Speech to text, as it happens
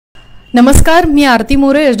नमस्कार, मी आरती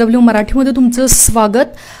मोरे एसडब्ल्यू मराठीमध्ये तुमचं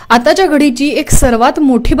स्वागत। आताच्या घडीची एक सर्वात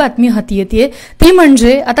मोठी बातमी हाती येते ती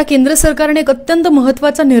म्हणजे आता केंद्र सरकारने एक अत्यंत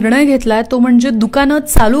महत्त्वाचा निर्णय घेतलाय, तो म्हणजे दुकानं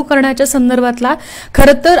चालू करण्याच्या संदर्भातला।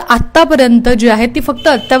 खरं तर आतापर्यंत जी आहे ती फक्त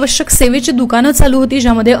अत्यावश्यक सेवेची दुकानं चालू होती,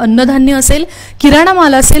 ज्यामध्ये अन्नधान्य असेल, किराणा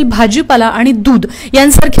माल असेल, भाजीपाला आणि दूध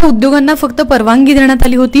यांसारख्या उद्योगांना फक्त परवानगी देण्यात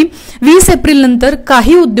आली होती। 20 एप्रिल नंतर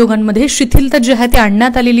काही उद्योगांमध्ये शिथिलता जी आहे ती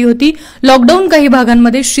आणण्यात आलेली होती। लॉकडाऊन काही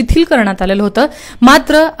भागांमध्ये शिथिल करण्यात आलेलं होतं।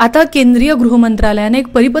 मात्र आता केंद्रीय गृह मंत्रालयाने एक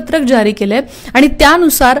परिपत्रक जारी केलंय आणि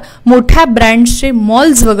त्यानुसार मोठ्या ब्रँड्सचे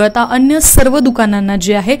मॉल्स वगळता अन्य सर्व दुकानांना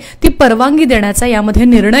जी आहे ती परवानगी देण्याचा यामध्ये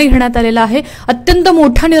निर्णय घेण्यात आलेला आहे। अत्यंत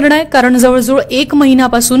मोठा निर्णय, कारण जवळजवळ 1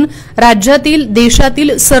 महिन्यापासून राज्यातील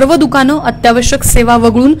देशातील सर्व दुकानं अत्यावश्यक सेवा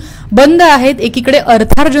वगळून बंद आहेत। एकीकडे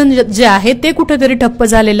अर्थार्जन जे आहे ते कुठेतरी ठप्प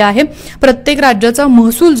झालेलं आहे। प्रत्येक राज्याचा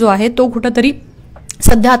महसूल जो आहे तो कुठेतरी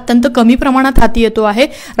सध्या अत्यंत कमी प्रमाणात हाती येतो आहे।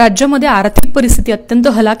 राज्यामध्ये आर्थिक परिस्थिती अत्यंत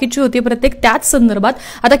हलाखीची होती त्याच संदर्भात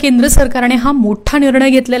आता केंद्र सरकारने हा मोठा निर्णय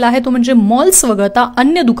घेतलेला आहे, तो म्हणजे मॉल्स वगळता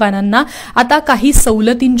अन्य दुकानांना आता काही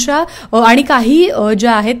सवलतींच्या आणि काही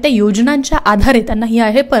ज्या आहेत त्या योजनांच्या आधारे त्यांना ही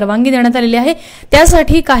आहे परवानगी देण्यात आलेली आहे।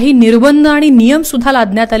 त्यासाठी काही निर्बंध आणि नियम सुद्धा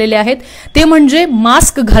लादण्यात आलेले आहेत। ते म्हणजे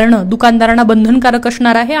मास्क घालणं दुकानदारांना बंधनकारक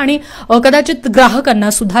असणार आहे आणि कदाचित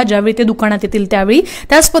ग्राहकांना सुद्धा ज्यावेळी ते दुकानात येतील त्यावेळी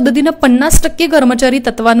त्याच पद्धतीने 50% कर्मचारी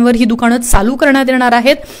तत्वांवर ही दुकानं चालू करण्यात येणार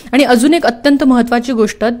आहेत। आणि अजून एक अत्यंत महत्त्वाची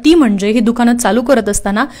गोष्ट ती म्हणजे ही दुकानं चालू करत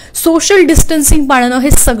असताना सोशल डिस्टन्सिंग पाळणं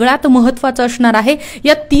हे सगळ्यात महत्त्वाचं असणार आहे।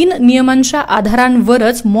 या 3 नियमांच्या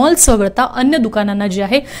आधारांवरच मॉल्स वगळता अन्य दुकानांना जी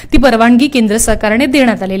आहे ती परवानगी केंद्र सरकारने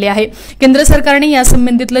देण्यात आलेली आहे। केंद्र सरकारने या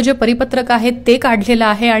संबंधितलं जे परिपत्रक आहे ते काढलेलं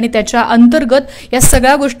आहे आणि त्याच्या अंतर्गत या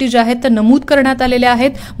सगळ्या गोष्टी ज्या आहेत त्या नमूद करण्यात आलेल्या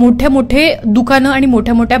आहेत। मोठे दुकानं आणि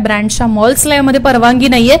मोठ्या ब्रँड्सच्या मॉल्सला यामध्ये परवानगी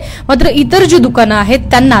नाहीये, मात्र इतर जी दुकानं आहेत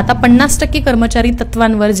त्यांना आता 50% कर्मचारी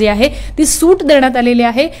तत्वांवर जे आहे ती सूट देण्यात आलेली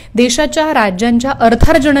आहे। देशाच्या राज्यांच्या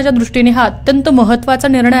अर्थार्जनाच्या दृष्टीने हा अत्यंत महत्त्वाचा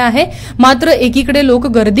निर्णय आहे। मात्र एकीकडे लोक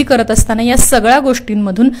गर्दी करत असताना या सगळ्या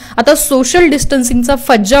गोष्टींमधून आता सोशल डिस्टन्सिंगचा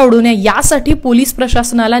फज्जा उडू नये यासाठी पोलीस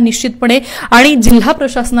प्रशासनाला निश्चितपणे आणि जिल्हा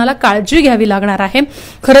प्रशासनाला काळजी घ्यावी लागणार आहे।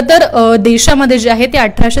 खरं तर देशामध्ये जे आहे ते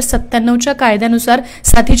 1897च्या कायद्यानुसार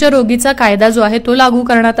साथीच्या रोगीचा कायदा जो आहे तो लागू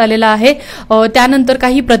करण्यात आलेला आहे। त्यानंतर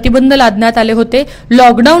काही प्रतिबंध लादण्यात आले होते।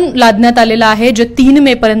 लॉकडाऊन लादण्यात आलेला आहे जे 3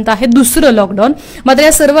 मे पर्यंत आहे, दुसरं लॉकडाऊन। मात्र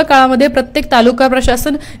या सर्व काळामध्ये प्रत्येक तालुका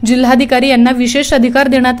प्रशासन, जिल्हाधिकारी यांना विशेष अधिकार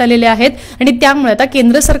देण्यात आलेले आहेत आणि त्यामुळे आता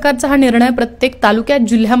केंद्र सरकारचा हा निर्णय प्रत्येक तालुक्यात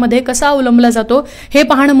जिल्ह्यामध्ये कसा अवलंबला जातो हे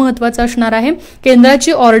पाहणं महत्त्वाचं असणार आहे।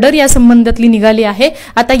 केंद्राची ऑर्डर या संबंधातली निघाली आहे।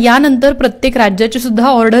 आता यानंतर प्रत्येक राज्याची सुद्धा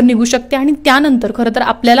ऑर्डर निघू शकते आणि त्यानंतर खरं तर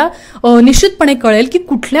आपल्याला निश्चितपणे कळेल की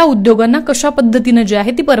कुठल्या उद्योगांना कशा पद्धतीने जी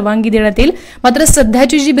आहे ती परवानगी देण्यात येईल। मात्र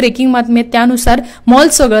सध्याची जी ब्रेकिंग बातमी आहे त्यानुसार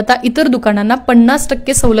मॉल्स वगळता इतर दुकानांना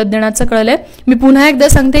 50% सवलत देण्याचं कळलंय। मी पुन्हा एकदा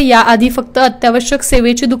सांगते, याआधी फक्त अत्यावश्यक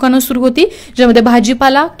सेवेची दुकानं सुरू होती, ज्यामध्ये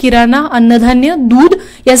भाजीपाला, किराणा, अन्नधान्य, दूध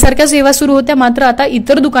यासारख्या सेवा सुरू होत्या। मात्र आता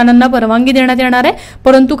इतर दुकानांना परवानगी देण्यात येणार आहे,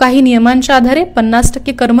 परंतु काही नियमांच्या आधारे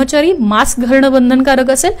 50% कर्मचारी, मास्क घालणं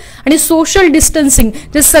बंधनकारक असेल आणि सोशल डिस्टन्सिंग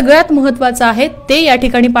जे सगळ्यात महत्त्वाचं आहे ते या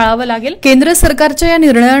ठिकाणी पाळावं लागेल। केंद्र सरकारच्या या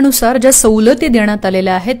निर्णयानुसार ज्या सवलती देण्यात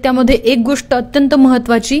आलेल्या आहेत त्यामध्ये एक गोष्ट अत्यंत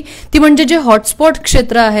महत्त्वाची ती म्हणजे जे हॉटस्पॉट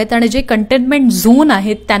क्षेत्र आहेत आणि जे कंटेनमेंट झोन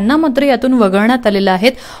आहेत त्यांना मात्र यातून वगळण्यात आलेलं आहे।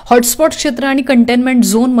 हॉटस्पॉट क्षेत्र आणि कंटेनमेंट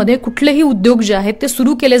झोन मध्ये कुठलेही उद्योग जे आहेत ते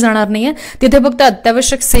सुरू केले जाणार नाहीये। तिथे फक्त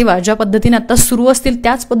अत्यावश्यक सेवा ज्या पद्धतीने आता सुरू असतील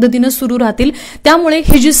त्याच पद्धतीने सुरू राहतील। त्यामुळे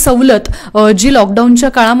ही जी सवलत जी लॉकडाऊनच्या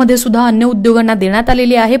काळामध्ये सुद्धा अन्य उद्योगांना देण्यात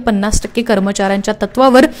आलेली आहे 50% कर्मचाऱ्यांच्या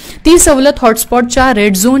तत्वावर, ती सवलत हॉटस्पॉटच्या,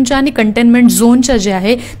 रेड झोनच्या आणि कंटेनमेंट झोनच्या जे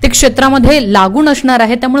आहे ते क्षेत्रामध्ये लागू नसणार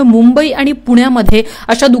आहे। त्यामुळे मुंबई आणि पुण्यामध्ये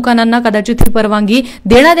अशा दुकानांना कदाचित ही परवानगी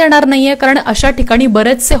देण्यात येणार नाहीये, कारण अशा ठिकाणी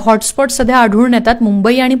बरेचसे हॉटस्पॉट सध्या आढळून येतात।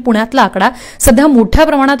 मुंबई आणि पुण्यातला आकडा सध्या मोठ्या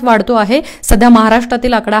प्रमाणात वाढतो आहे। सध्या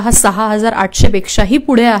महाराष्ट्रातील आकडा हा 6800 पेक्षाही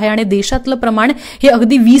पुढे आहे आणि देशातलं प्रमाण हे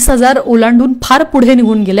अगदी 20,000 ओलांडून फार पुढे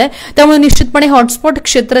निघून गेलंय। त्यामुळे निश्चितपणे हॉटस्पॉट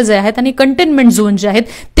क्षेत्र जे आहेत आणि कंटेनमेंट झोन जे आहेत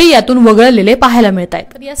ते यातून वगळलेले पाहायला मिळत आहेत।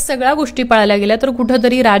 तर या सगळ्या गोष्टी पाळल्या गेल्या तर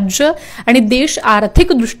कुठेतरी राज्य आणि देश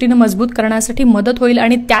आर्थिक दृष्टीने मजबूत करण्यासाठी मदत होईल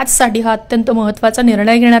आणि त्याचसाठी हा अत्यंत महत्त्वाचा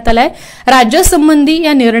निर्णय घेण्यात आलाय। राज्यासंबंधी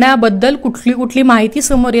या निर्णयाबद्दल कुठली माहिती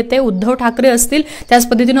समोर येते, उद्धव ठाकरे असतील, त्याच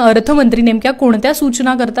पद्धतीने अर्थमंत्री नेमक्या कोणत्या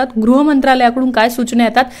सूचना करतात, गृह मंत्रालयाकडून काय सूचना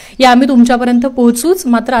येतात या आम्ही तुमच्यापर्यंत पोहोचूच।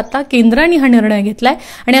 मात्र आता केंद्राने हा निर्णय घेतलाय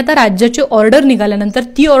आणि आता राज्याची ऑर्डर निघाल्यानंतर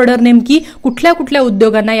ती ऑर्डर नेमकी कुठल्या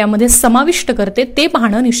उद्योगांना यामध्ये समाविष्ट करते ते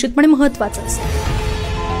पाहणं निश्चितपणे महत्त्वाचं असेल।